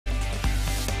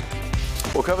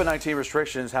Well, COVID-19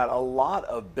 restrictions had a lot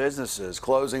of businesses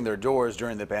closing their doors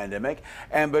during the pandemic.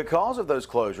 And because of those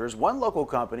closures, one local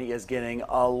company is getting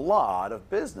a lot of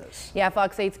business. Yeah,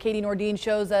 Fox 8's Katie Nordine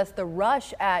shows us the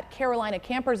rush at Carolina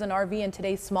Campers and RV in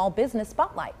today's Small Business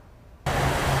Spotlight.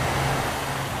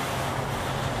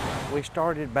 We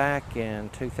started back in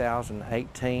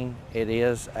 2018. It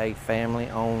is a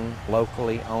family-owned,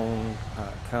 locally owned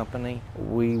company.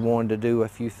 We wanted to do a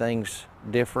few things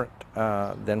different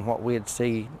than what we'd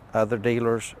see other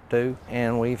dealers do,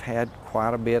 and we've had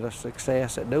quite a bit of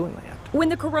success at doing that. When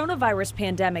the coronavirus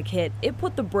pandemic hit, it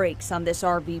put the brakes on this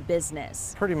RV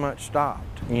business. Pretty much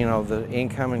stopped. You know, the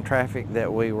incoming traffic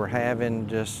that we were having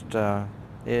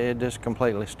it just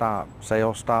completely stopped.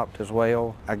 Sales stopped as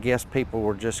well. I guess people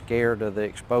were just scared of the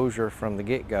exposure from the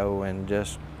get-go and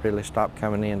just really stopped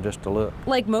coming in just to look.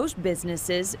 Like most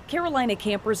businesses, Carolina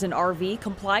Campers and RV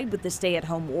complied with the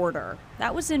stay-at-home order.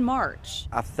 That was in March.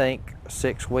 I think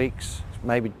 6 weeks,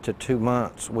 maybe to 2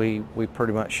 months, we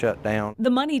pretty much shut down.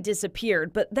 The money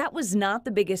disappeared, but that was not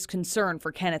the biggest concern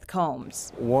for Kenneth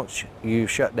Combs. Once you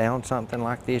shut down something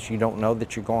like this, you don't know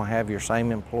that you're going to have your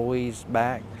same employees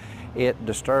back. It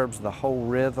disturbs the whole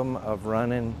rhythm of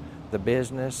running the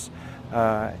business.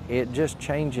 It just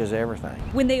changes everything.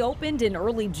 When they opened in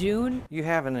early June, you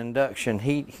have an induction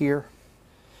heat here,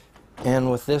 and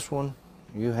with this one,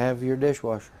 you have your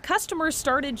dishwasher. Customers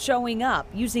started showing up,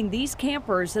 using these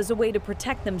campers as a way to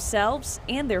protect themselves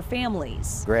and their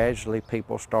families. Gradually,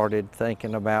 people started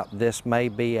thinking about this may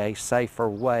be a safer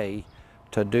way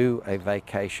to do a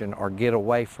vacation or get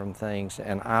away from things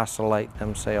and isolate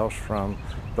themselves from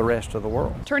the rest of the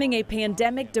world. Turning a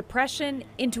pandemic depression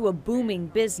into a booming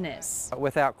business.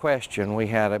 Without question, we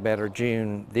had a better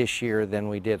June this year than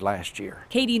we did last year.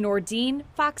 Katie Nordine,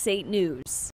 Fox 8 News.